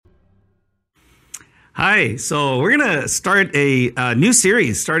Hi, so we're going to start a new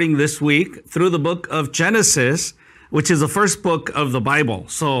series starting this week through the book of Genesis, which is the first book of the Bible.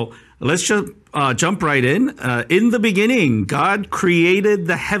 So let's just jump right in. In the beginning, God created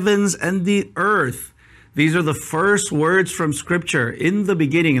the heavens and the earth. These are the first words from Scripture, in the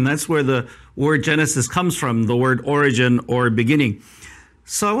beginning, and that's where the word Genesis comes from, the word origin or beginning.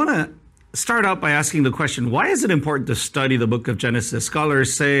 So I want to start out by asking the question, why is it important to study the book of Genesis?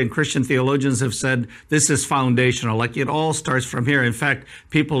 Scholars say, and Christian theologians have said, this is foundational. Like, it all starts from here. In fact,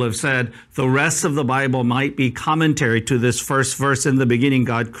 people have said the rest of the Bible might be commentary to this first verse. In the beginning,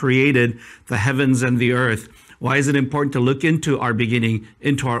 God created the heavens and the earth. Why is it important to look into our beginning,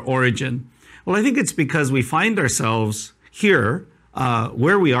 into our origin? Well, I think it's because we find ourselves here,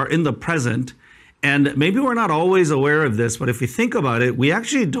 where we are in the present. And maybe we're not always aware of this, but if we think about it, we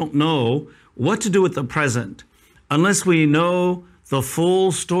actually don't know what to do with the present unless we know the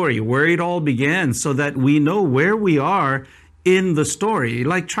full story, where it all began, so that we know where we are in the story,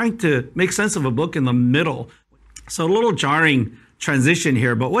 like trying to make sense of a book in the middle. So a little jarring transition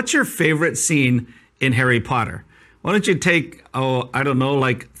here, but what's your favorite scene in Harry Potter? Why don't you take,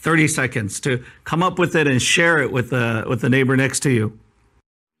 like 30 seconds to come up with it and share it with the neighbor next to you.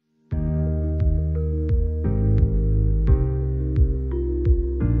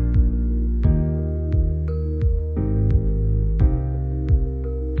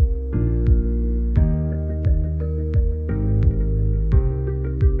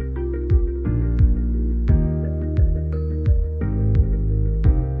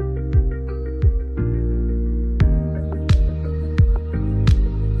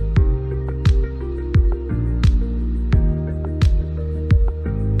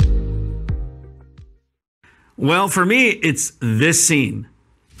 Well, for me, it's this scene.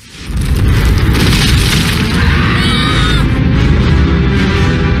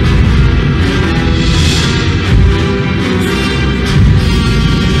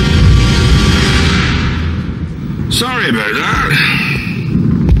 Sorry about that.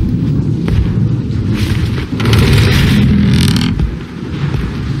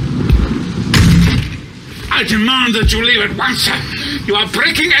 I demand that you leave at once. You are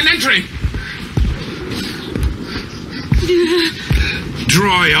breaking and entering.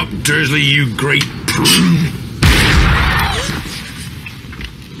 Dry up, Dursley, you great prune.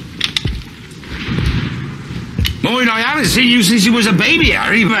 Mind, I haven't seen you since you was a baby,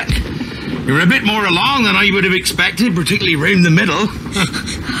 Harry, but you're a bit more along than I would have expected, particularly round the middle.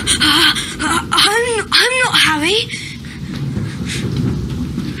 I'm not Harry.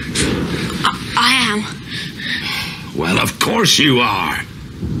 I am. Well, of course you are.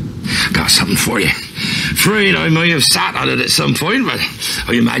 Got something for you. Afraid I might have sat on it at some point, but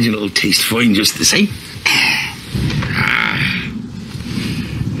I imagine it'll taste fine just the same.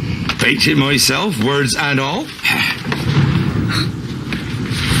 Baked it myself, words and all.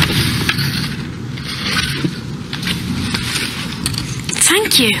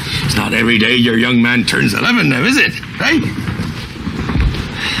 Thank you. It's not every day your young man turns 11 now, is it? Hey?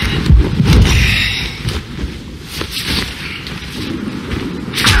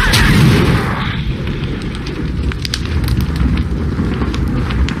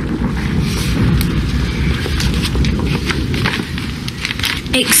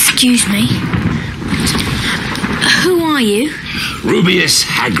 Excuse me. Who are you? Rubeus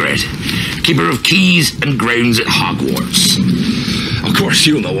Hagrid, keeper of keys and grounds at Hogwarts. Of course,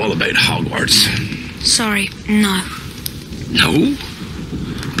 you'll know all about Hogwarts. Sorry, no. No?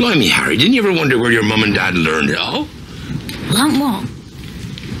 Blimey, Harry, didn't you ever wonder where your mum and dad learned it all? Learned what?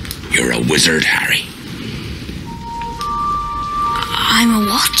 You're a wizard, Harry. I'm a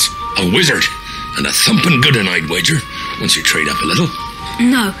what? A wizard. And a thumping good one, I'd wager, once you trade up a little.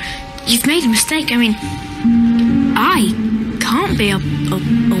 No, you've made a mistake. I mean, I can't be a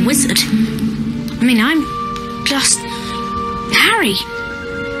wizard. I mean, I'm just Harry.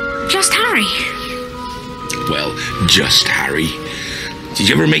 Just Harry. Well, just Harry. Did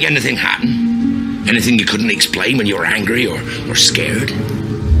you ever make anything happen? Anything you couldn't explain when you were angry or scared?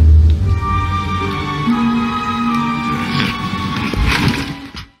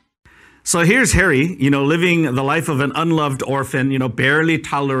 So here's Harry, living the life of an unloved orphan, barely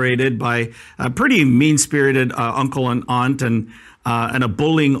tolerated by a pretty mean-spirited uncle and aunt and a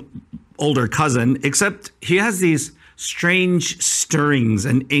bullying older cousin, except he has these strange stirrings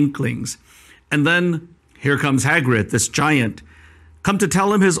and inklings. And then here comes Hagrid, this giant, come to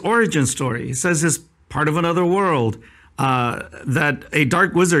tell him his origin story. He says he's part of another world, that a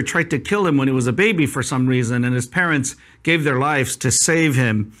dark wizard tried to kill him when he was a baby for some reason, and his parents gave their lives to save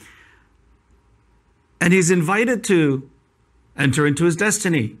him. And he's invited to enter into his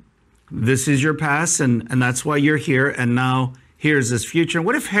destiny. this is your past, and that's why you're here, and now here's this future.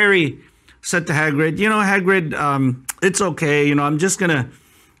 What if Harry said to Hagrid, Hagrid, it's okay, I'm just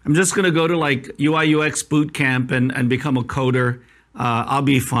gonna go to like UI UX boot camp and become a coder. I'll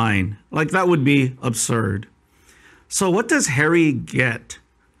be fine. Like, that would be absurd. So what does Harry get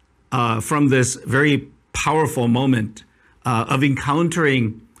from this very powerful moment of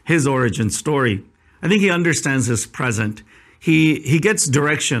encountering his origin story? I think he understands his present. He gets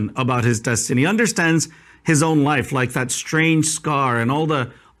direction about his destiny. He understands his own life, like that strange scar and all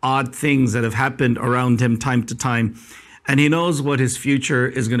the odd things that have happened around him time to time. And he knows what his future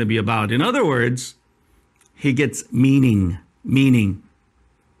is going to be about. In other words, he gets meaning.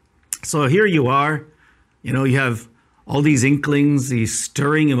 So here you are, you have all these inklings, these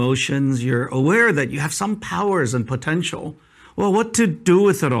stirring emotions. You're aware that you have some powers and potential. Well, what to do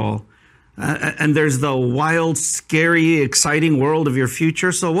with it all? And there's the wild, scary, exciting world of your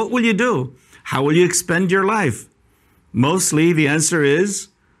future. So what will you do? How will you expend your life? Mostly the answer is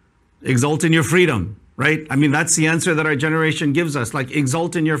exult in your freedom, right? I mean, that's the answer that our generation gives us, like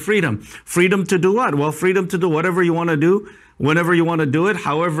exult in your freedom. Freedom to do what? Well, freedom to do whatever you want to do, whenever you want to do it,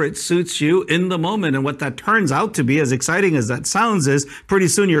 however it suits you in the moment. And what that turns out to be, as exciting as that sounds, is pretty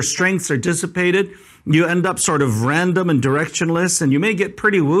soon your strengths are dissipated. You end up sort of random and directionless, and you may get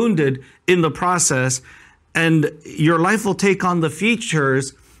pretty wounded in the process. And your life will take on the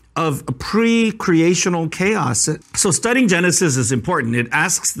features of a pre-creational chaos. So studying Genesis is important. It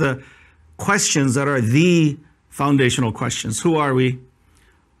asks the questions that are the foundational questions. Who are we?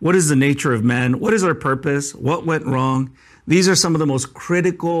 What is the nature of man? What is our purpose? What went wrong? These are some of the most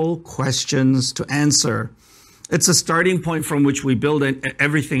critical questions to answer. It's a starting point from which we build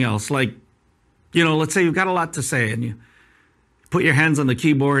everything else. Like, let's say you've got a lot to say and you put your hands on the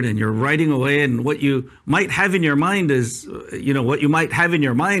keyboard and you're writing away, and what you might have in your mind is, what you might have in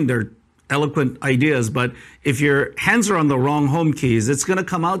your mind are eloquent ideas, but if your hands are on the wrong home keys, it's going to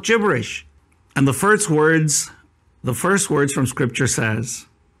come out gibberish. And the first words from Scripture says,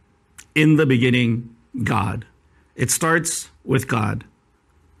 in the beginning, God. It starts with God.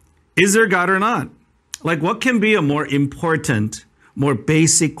 Is there God or not? Like, what can be a more important, more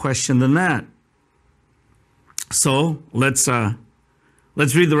basic question than that? So let's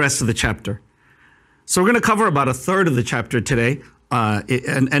read the rest of the chapter. So we're going to cover about a third of the chapter today,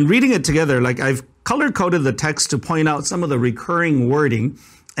 and reading it together. Like, I've color-coded the text to point out some of the recurring wording,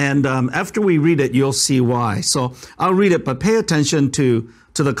 and after we read it, you'll see why. So I'll read it, but pay attention to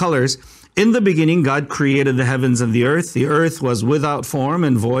the colors. In the beginning, God created the heavens and the earth. The earth was without form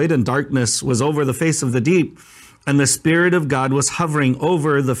and void, and darkness was over the face of the deep, and the Spirit of God was hovering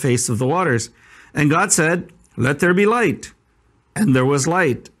over the face of the waters. And God said, "Let there be light." And there was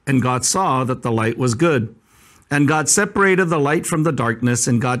light, and God saw that the light was good. And God separated the light from the darkness,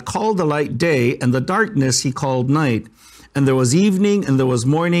 and God called the light day, and the darkness he called night. And there was evening, and there was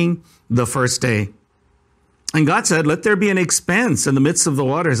morning, the first day. And God said, "Let there be an expanse in the midst of the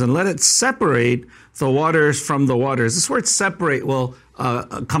waters, and let it separate the waters from the waters." This word separate will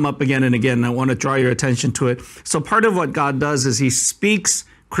come up again and again, and I want to draw your attention to it. So part of what God does is he speaks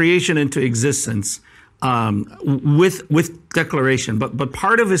creation into existence with declaration. But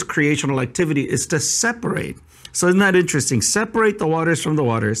part of his creational activity is to separate. So isn't that interesting? Separate the waters from the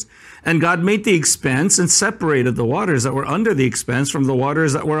waters. And God made the expanse and separated the waters that were under the expanse from the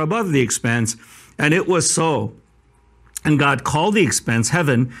waters that were above the expanse. And it was so. And God called the expanse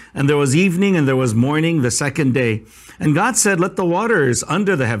heaven, and there was evening and there was morning the second day. And God said, "Let the waters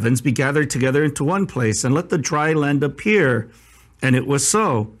under the heavens be gathered together into one place, and let the dry land appear." And it was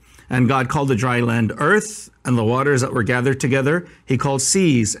so. And God called the dry land earth, and the waters that were gathered together he called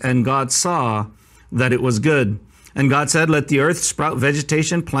seas. And God saw that it was good. And God said, "Let the earth sprout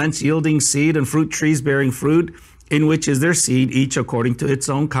vegetation, plants yielding seed, and fruit trees bearing fruit, in which is their seed, each according to its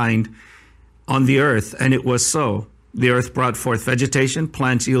own kind, on the earth." And it was so. The earth brought forth vegetation,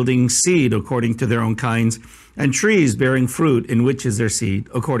 plants yielding seed according to their own kinds, and trees bearing fruit, in which is their seed,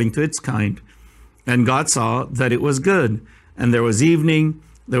 according to its kind. And God saw that it was good. And there was evening,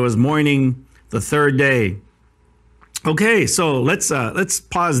 there was morning, the third day. Okay, so let's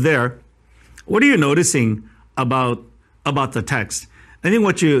pause there. What are you noticing about the text? I think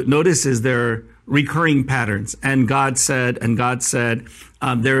what you notice is there are recurring patterns. And God said.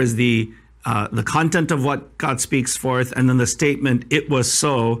 There is the content of what God speaks forth, and then the statement, "It was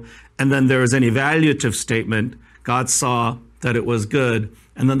so." And then there is an evaluative statement, "God saw that it was good."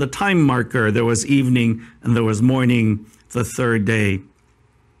 And then the time marker, "There was evening and there was morning, the third day."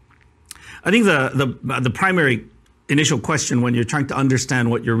 I think the primary initial question when you're trying to understand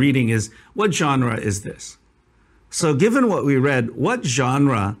what you're reading is, what genre is this? So given what we read, what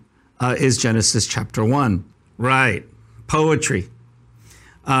genre is Genesis chapter 1. Right. Poetry.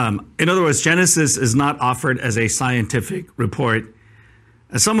 In other words, Genesis is not offered as a scientific report.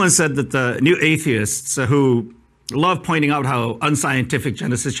 Someone said that the new atheists who love pointing out how unscientific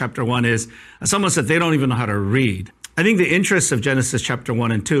Genesis chapter 1 is, someone said they don't even know how to read. I think the interest of Genesis chapter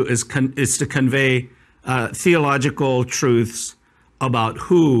 1 and 2 is to convey theological truths about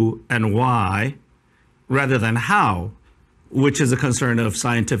who and why rather than how, which is a concern of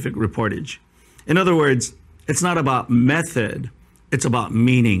scientific reportage. In other words, it's not about method, it's about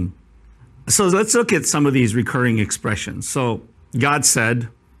meaning. So let's look at some of these recurring expressions. So God said,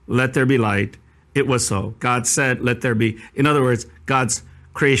 let there be light. It was so. God said, let there be. In other words, God's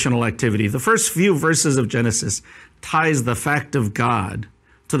creational activity. The first few verses of Genesis ties the fact of God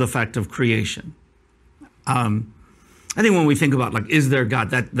to the fact of creation. I think when we think about, like, is there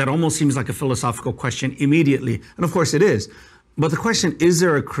God? That almost seems like a philosophical question immediately. And of course it is. But the question, is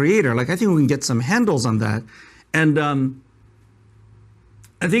there a creator? Like, I think we can get some handles on that. And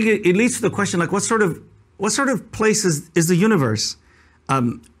I think it leads to the question, like, what sort of place is the universe?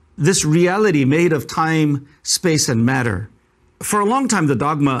 This reality made of time, space, and matter. For a long time, the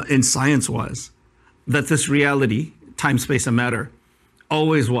dogma in science was that this reality, time, space, and matter,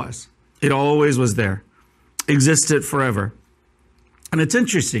 always was. It always was there. Existed forever. And it's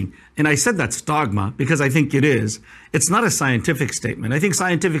interesting, and I said that's dogma because I think it is. It's not a scientific statement. I think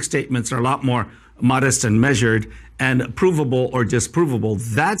scientific statements are a lot more modest and measured and provable or disprovable.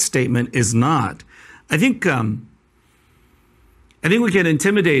 That statement is not. I think we get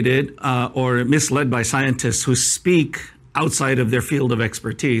intimidated or misled by scientists who speak outside of their field of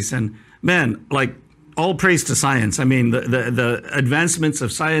expertise. And man, like, all praise to science. I mean, the advancements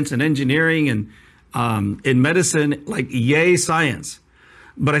of science and engineering and in medicine, like, yay, science.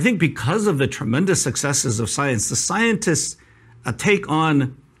 But I think because of the tremendous successes of science, the scientists take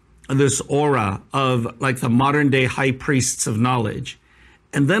on this aura of, like, the modern day high priests of knowledge.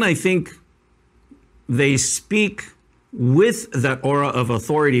 And then I think they speak with that aura of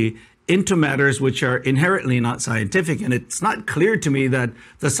authority into matters which are inherently not scientific. And it's not clear to me that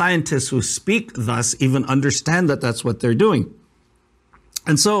the scientists who speak thus even understand that that's what they're doing.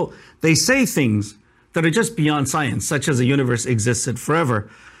 And so they say things that are just beyond science, such as a universe existed forever.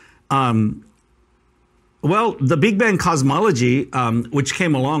 Well, the Big Bang cosmology, which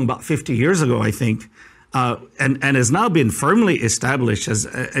came along about 50 years ago, I think, and has now been firmly established as,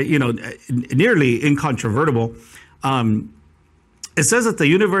 nearly incontrovertible. It says that the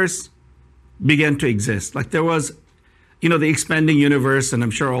universe began to exist. Like, there was, the expanding universe, and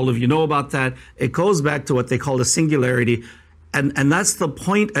I'm sure all of you know about that. It goes back to what they call the singularity. And that's the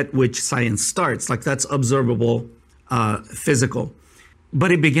point at which science starts. Like, that's observable, physical.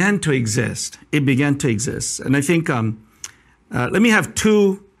 But it began to exist. It began to exist. And I think, let me have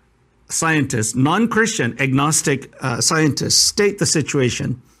two scientists, non-Christian, agnostic scientists, state the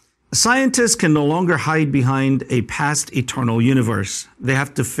situation. Scientists can no longer hide behind a past eternal universe. They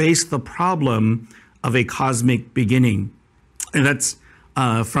have to face the problem of a cosmic beginning. And that's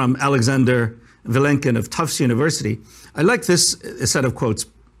from Alexander Vilenkin of Tufts University. I like this set of quotes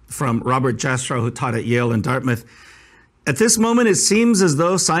from Robert Jastrow, who taught at Yale and Dartmouth. At this moment, it seems as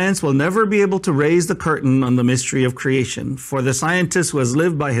though science will never be able to raise the curtain on the mystery of creation. For the scientist who has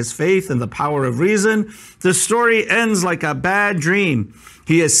lived by his faith and the power of reason, the story ends like a bad dream.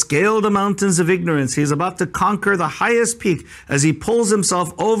 He has scaled the mountains of ignorance. He is about to conquer the highest peak. As he pulls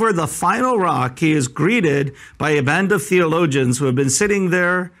himself over the final rock, he is greeted by a band of theologians who have been sitting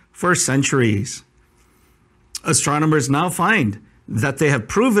there for centuries. Astronomers now find that they have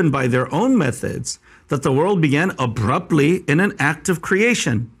proven by their own methods that the world began abruptly in an act of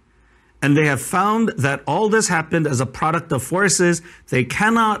creation. And they have found that all this happened as a product of forces they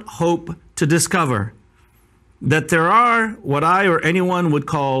cannot hope to discover. That there are what I or anyone would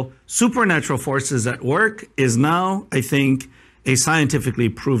call supernatural forces at work is now, I think, a scientifically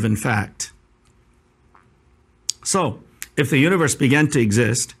proven fact. So, if the universe began to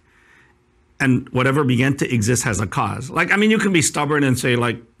exist, and whatever began to exist has a cause. Like, I mean, you can be stubborn and say,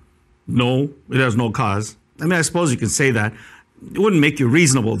 like, no, it has no cause. I mean, I suppose you can say that. It wouldn't make you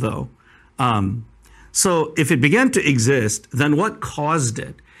reasonable, though. So if it began to exist, then what caused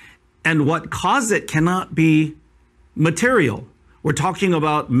it? And what caused it cannot be material. We're talking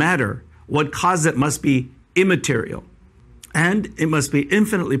about matter. What caused it must be immaterial. And it must be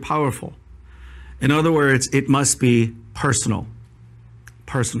infinitely powerful. In other words, it must be personal.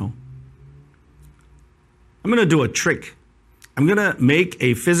 Personal. I'm going to do a trick. I'm going to make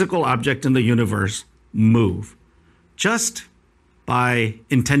a physical object in the universe move just by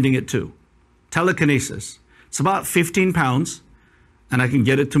intending it to. Telekinesis. It's about 15 pounds. and I can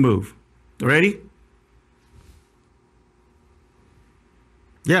get it to move. Ready?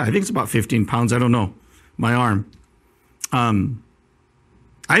 Yeah, I think it's about 15 pounds. I don't know. My arm.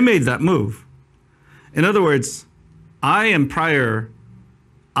 I made that move. In other words, the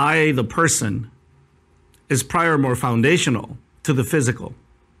person, is prior more foundational to the physical.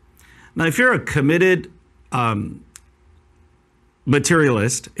 Now, if you're a committed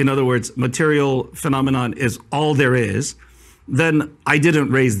materialist, in other words, material phenomenon is all there is, then I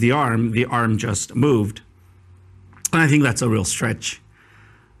didn't raise the arm just moved. And I think that's a real stretch.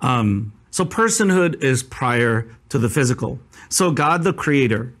 So personhood is prior to the physical. So God, the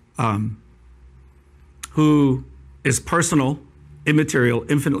creator, who is personal, immaterial,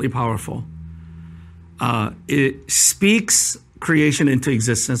 infinitely powerful, it speaks creation into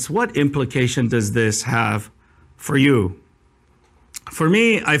existence. What implication does this have for you? For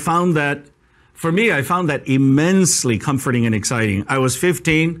me, I found that immensely comforting and exciting. I was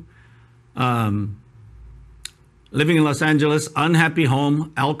 15, living in Los Angeles, unhappy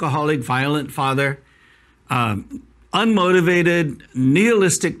home, alcoholic, violent father, unmotivated,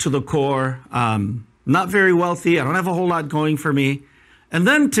 nihilistic to the core, not very wealthy. I don't have a whole lot going for me. And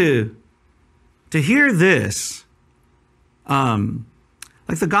then to hear this,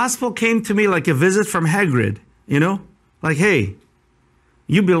 like the gospel came to me like a visit from Hagrid, like, hey,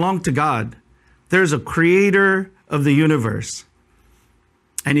 you belong to God. There's a creator of the universe.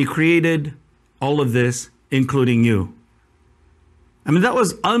 And he created all of this, including you. I mean, that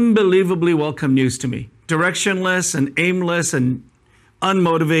was unbelievably welcome news to me. Directionless and aimless and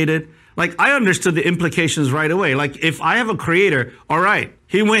unmotivated. Like, I understood the implications right away. Like, if I have a creator, all right,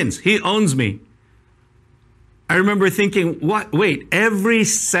 he wins. He owns me. I remember thinking, wait, every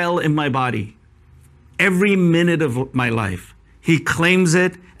cell in my body, every minute of my life, he claims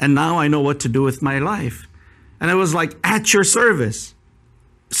it, and now I know what to do with my life. And I was like, at your service.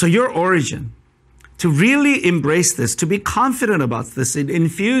 So your origin, to really embrace this, to be confident about this, it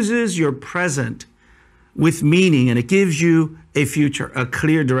infuses your present with meaning, and it gives you a future, a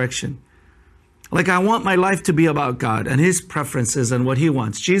clear direction. Like, I want my life to be about God and his preferences and what he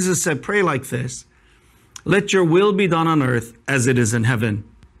wants. Jesus said, pray like this: let your will be done on earth as it is in heaven.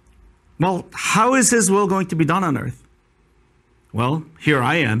 Well, how is his will going to be done on earth? Well, here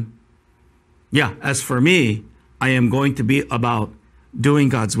I am. Yeah, as for me, I am going to be about doing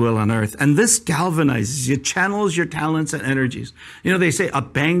God's will on earth. And this galvanizes, it channels your talents and energies. They say a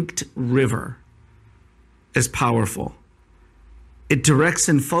banked river is powerful. It directs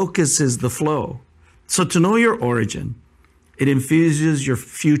and focuses the flow. So to know your origin, it infuses your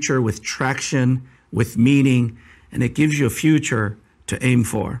future with traction, with meaning, and it gives you a future to aim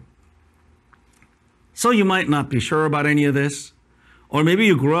for. So you might not be sure about any of this, or maybe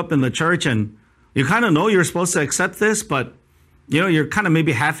you grew up in the church and you kind of know you're supposed to accept this, but you're kind of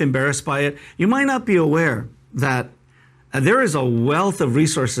maybe half embarrassed by it. You might not be aware that there is a wealth of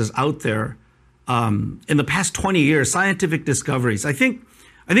resources out there. In the past 20 years, scientific discoveries. I think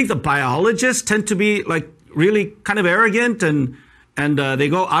the biologists tend to be like really kind of arrogant, and they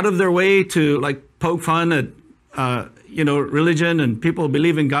go out of their way to like poke fun at religion and people who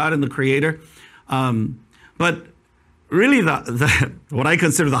believe in God and the Creator. But really, the what I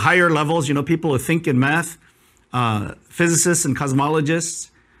consider the higher levels, people who think in math, physicists and cosmologists,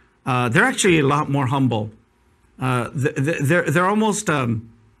 they're actually a lot more humble. They're almost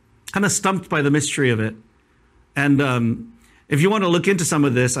kind of stumped by the mystery of it. And if you want to look into some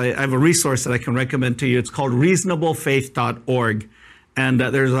of this, I have a resource that I can recommend to you. It's called reasonablefaith.org. And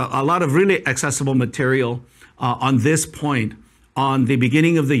there's a lot of really accessible material on this point, on the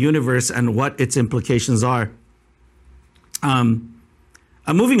beginning of the universe and what its implications are.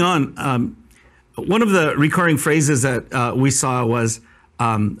 Moving on, one of the recurring phrases that we saw was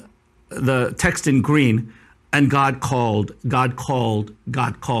the text in green, and God called, God called,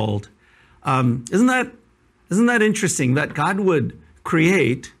 God called. Isn't that interesting that God would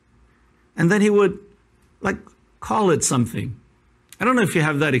create and then he would like call it something? I don't know if you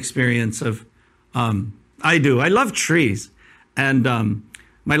have that experience of, I do. I love trees, and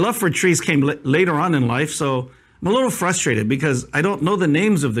my love for trees came later on in life. So I'm a little frustrated because I don't know the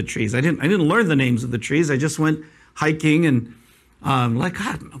names of the trees. I didn't learn the names of the trees. I just went hiking and like,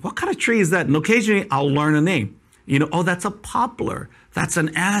 God, what kind of tree is that? And occasionally I'll learn a name. Oh, that's a poplar. That's an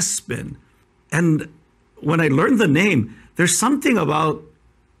aspen. And when I learned the name, there's something about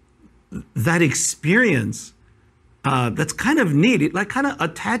that experience that's kind of neat. It like kind of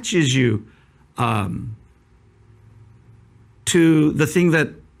attaches you to the thing that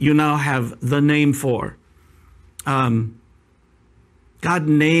you now have the name for. God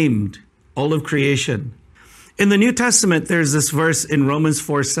named all of creation. In the New Testament, there's this verse in Romans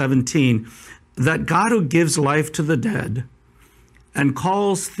 4:17 that God who gives life to the dead and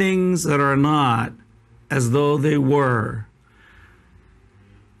calls things that are not as though they were.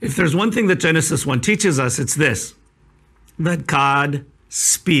 If there's one thing that Genesis 1 teaches us, it's this, that God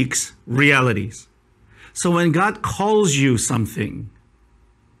speaks realities. So when God calls you something,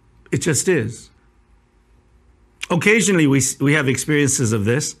 it just is. Occasionally we have experiences of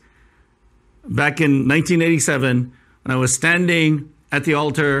this. Back in 1987, when I was standing at the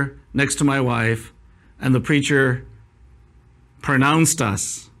altar next to my wife, and the preacher pronounced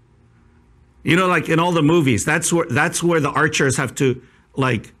us. You know, like in all the movies, that's where the archers have to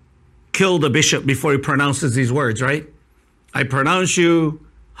like kill the bishop before he pronounces these words, right? I pronounce you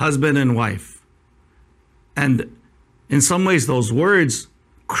husband and wife. And in some ways, those words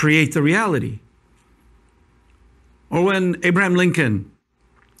create the reality. Or when Abraham Lincoln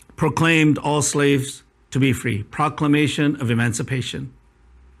proclaimed all slaves to be free, proclamation of emancipation.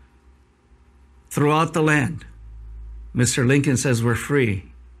 Throughout the land, Mr. Lincoln says we're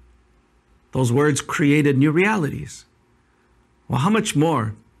free. Those words created new realities. Well, how much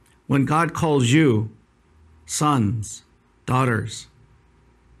more when God calls you sons, daughters?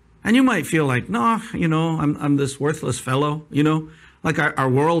 And you might feel like, no, I'm this worthless fellow, like our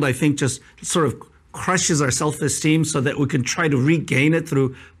world, I think, just sort of crushes our self-esteem so that we can try to regain it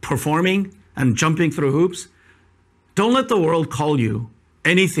through performing and jumping through hoops. Don't let the world call you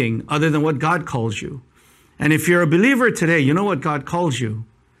anything other than what God calls you. And if you're a believer today, you know what God calls you.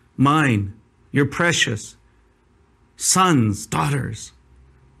 Mine, you're precious. Sons, daughters.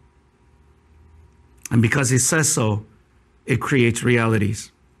 And because he says so, it creates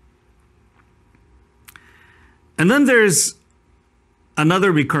realities. And then there's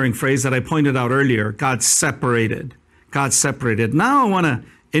another recurring phrase that I pointed out earlier, God separated. God separated. Now I want to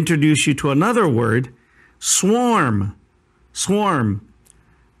introduce you to another word, swarm. Swarm.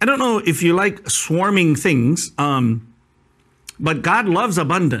 I don't know if you like swarming things, but God loves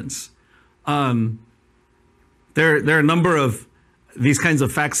abundance. There are a number of these kinds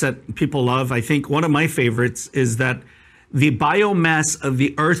of facts that people love. I think one of my favorites is that the biomass of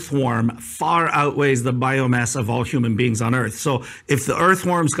the earthworm far outweighs the biomass of all human beings on Earth. So if the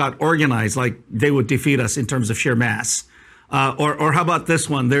earthworms got organized, like they would defeat us in terms of sheer mass. Or how about this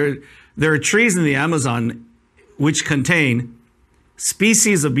one? There are trees in the Amazon which contain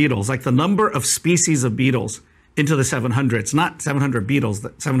species of beetles, like the number of species of beetles into the 700s, not 700 beetles,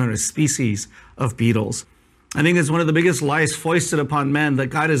 700 species of beetles. I think it's one of the biggest lies foisted upon man that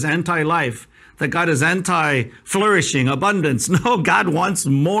God is anti-life, that God is anti-flourishing, abundance. No, God wants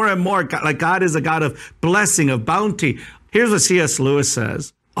more and more. Like God is a God of blessing, of bounty. Here's what C.S. Lewis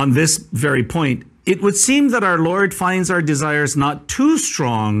says on this very point. It would seem that our Lord finds our desires not too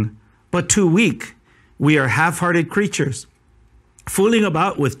strong, but too weak. We are half-hearted creatures, fooling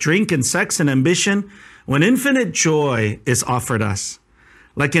about with drink and sex and ambition when infinite joy is offered us.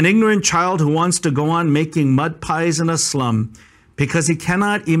 Like an ignorant child who wants to go on making mud pies in a slum because he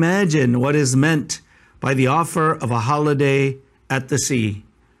cannot imagine what is meant by the offer of a holiday at the sea.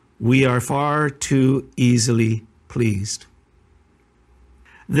 We are far too easily pleased.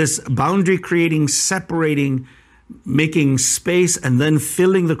 This boundary creating, separating, making space, and then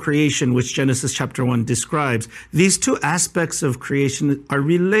filling the creation, which Genesis chapter 1 describes. These two aspects of creation are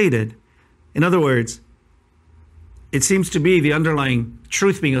related. In other words, it seems to be the underlying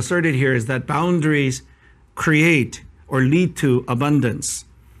truth being asserted here is that boundaries create or lead to abundance.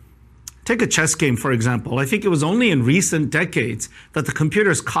 Take a chess game, for example. I think it was only in recent decades that the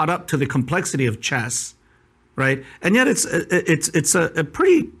computers caught up to the complexity of chess, right? And yet it's a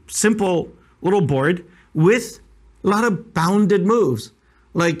pretty simple little board with a lot of bounded moves.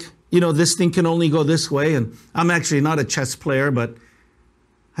 Like, this thing can only go this way. And I'm actually not a chess player, but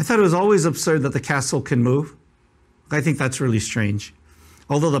I thought it was always absurd that the castle can move. I think that's really strange.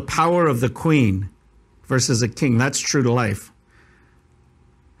 Although the power of the queen versus a king, that's true to life.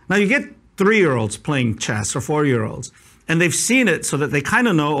 Now you get 3-year-olds playing chess or 4-year-olds, and they've seen it so that they kind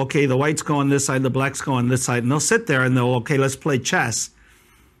of know, okay, the whites go on this side, the blacks go on this side, and they'll sit there and they'll, okay, let's play chess.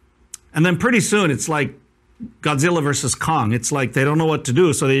 And then pretty soon it's like Godzilla versus Kong. It's like they don't know what to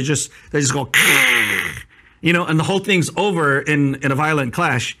do, so they just go, and the whole thing's over in a violent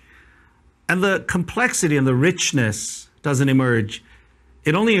clash. And the complexity and the richness doesn't emerge.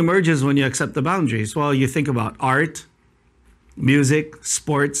 It only emerges when you accept the boundaries. Well, you think about art, music,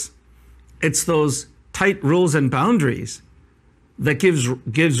 sports. It's those tight rules and boundaries that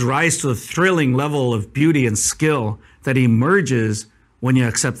gives rise to a thrilling level of beauty and skill that emerges when you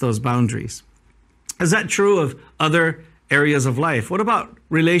accept those boundaries. Is that true of other areas of life? What about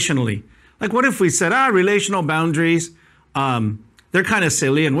relationally? Like, what if we said, relational boundaries, they're kind of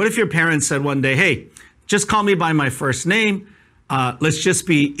silly. And what if your parents said one day, hey, just call me by my first name. Let's just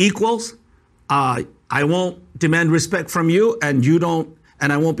be equals. I won't demand respect from you, and you don't,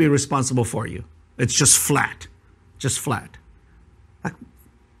 and I won't be responsible for you. It's just flat. Just flat.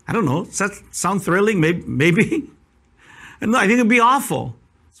 I don't know. Does that sound thrilling? Maybe. And no, I think it'd be awful.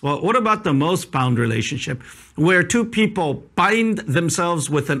 Well, what about the most bound relationship, where two people bind themselves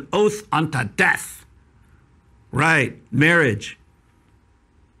with an oath unto death? Right, marriage.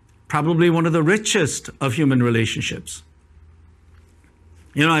 Probably one of the richest of human relationships.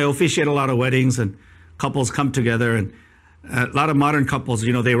 You know, I officiate a lot of weddings, and couples come together, and a lot of modern couples,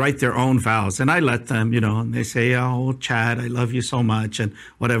 you know, they write their own vows, and I let them, you know, and they say, oh, Chad, I love you so much, and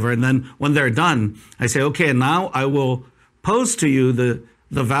whatever. And then when they're done, I say, okay, and now I will pose to you the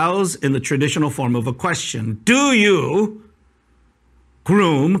vows in the traditional form of a question. Do you,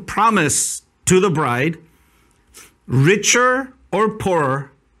 groom, promise to the bride, richer or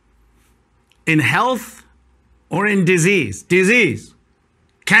poorer, in health or in disease? Disease,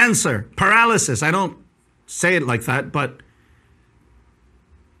 cancer, paralysis. I don't say it like that, but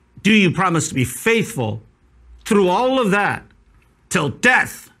do you promise to be faithful through all of that till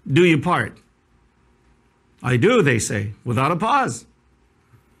death do you part? I do, they say, without a pause.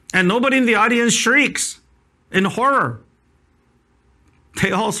 And nobody in the audience shrieks in horror.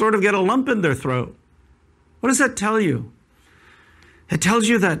 They all sort of get a lump in their throat. What does that tell you? It tells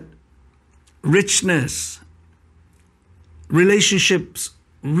you that richness, relationships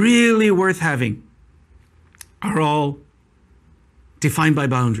really worth having, are all defined by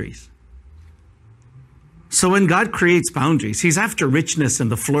boundaries. So when God creates boundaries, he's after richness and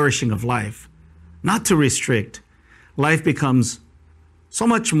the flourishing of life, not to restrict. Life becomes so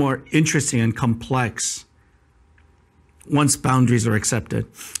much more interesting and complex once boundaries are accepted.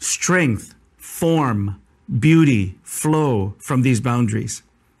 Strength, form, beauty flow from these boundaries.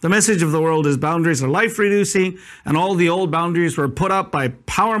 The message of the world is boundaries are life-reducing, and all the old boundaries were put up by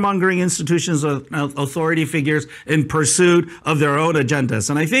power-mongering institutions of authority figures in pursuit of their own agendas.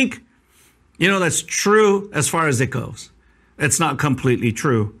 And I think, you know, that's true as far as it goes. It's not completely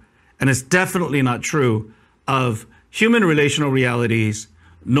true. And it's definitely not true of human relational realities,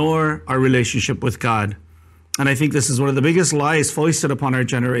 nor our relationship with God. And I think this is one of the biggest lies foisted upon our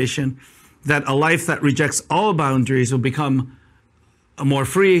generation, that a life that rejects all boundaries will become more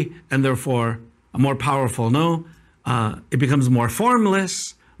free and therefore more powerful. No, it becomes more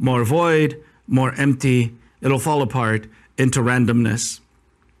formless, more void, more empty. It'll fall apart into randomness.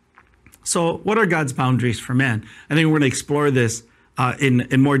 So what are God's boundaries for man? I think we're going to explore this in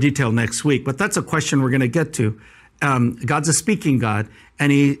more detail next week, but that's a question we're going to get to. God's a speaking God,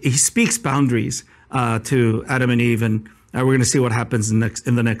 and he speaks boundaries to Adam and Eve, and we're going to see what happens in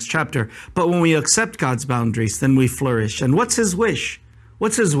the next chapter. But when we accept God's boundaries, then we flourish. And what's his wish?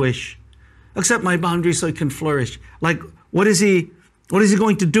 What's his wish? Accept my boundaries so I can flourish. Like, what is he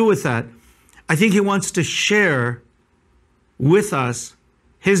going to do with that? I think he wants to share with us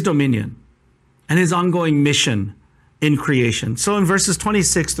his dominion and his ongoing mission in creation. So in verses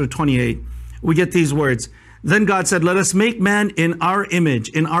 26 through 28, we get these words. Then God said, let us make man in our image,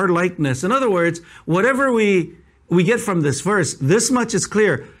 in our likeness. In other words, whatever we get from this verse, this much is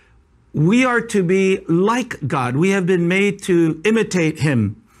clear. We are to be like God. We have been made to imitate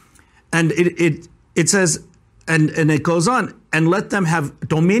him. And it says, and it goes on, and let them have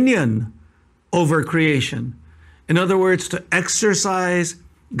dominion over creation. In other words, to exercise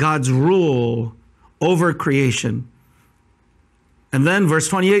God's rule over creation. And then verse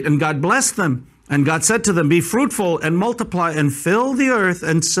 28, and God blessed them. And God said to them, be fruitful and multiply and fill the earth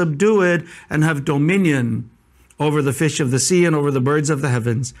and subdue it and have dominion over the fish of the sea and over the birds of the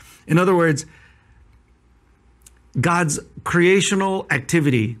heavens. In other words, God's creational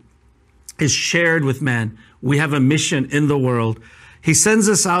activity is shared with man. We have a mission in the world. He sends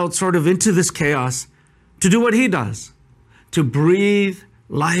us out sort of into this chaos to do what he does, to breathe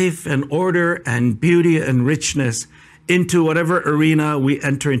life and order and beauty and richness into whatever arena we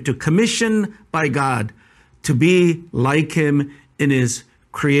enter into, commissioned by God to be like him in his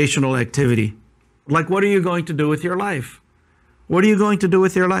creational activity. Like, what are you going to do with your life? What are you going to do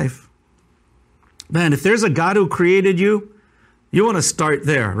with your life? Man, if there's a God who created you, you want to start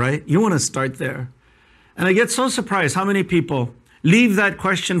there, right? You want to start there. And I get so surprised how many people leave that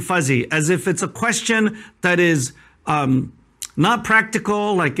question fuzzy, as if it's a question that is not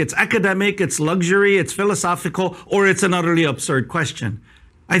practical, like it's academic, it's luxury, it's philosophical, or it's an utterly absurd question.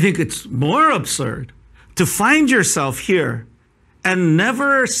 I think it's more absurd to find yourself here and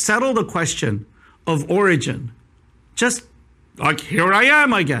never settle the question of origin. Just like, here I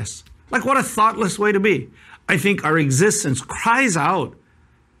am, I guess. Like, what a thoughtless way to be. I think our existence cries out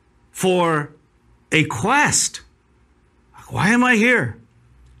for a quest. Why am I here?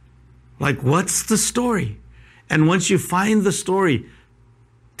 Like, what's the story? And once you find the story,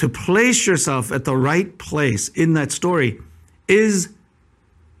 to place yourself at the right place in that story is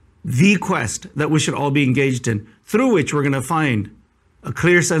the quest that we should all be engaged in, through which we're going to find a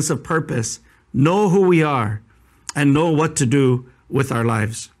clear sense of purpose, know who we are, and know what to do with our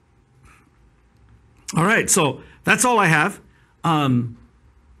lives. All right, so that's all I have.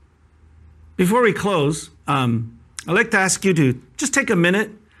 Before we close, I'd like to ask you to just take a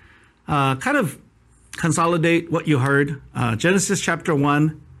minute, kind of consolidate what you heard. Genesis chapter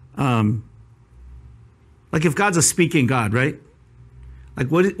 1, like if God's a speaking God, right? Like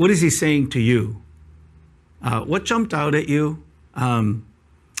what is he saying to you? What jumped out at you? And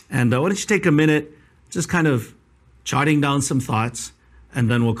why don't you take a minute, just kind of jotting down some thoughts,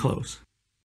 and then we'll close.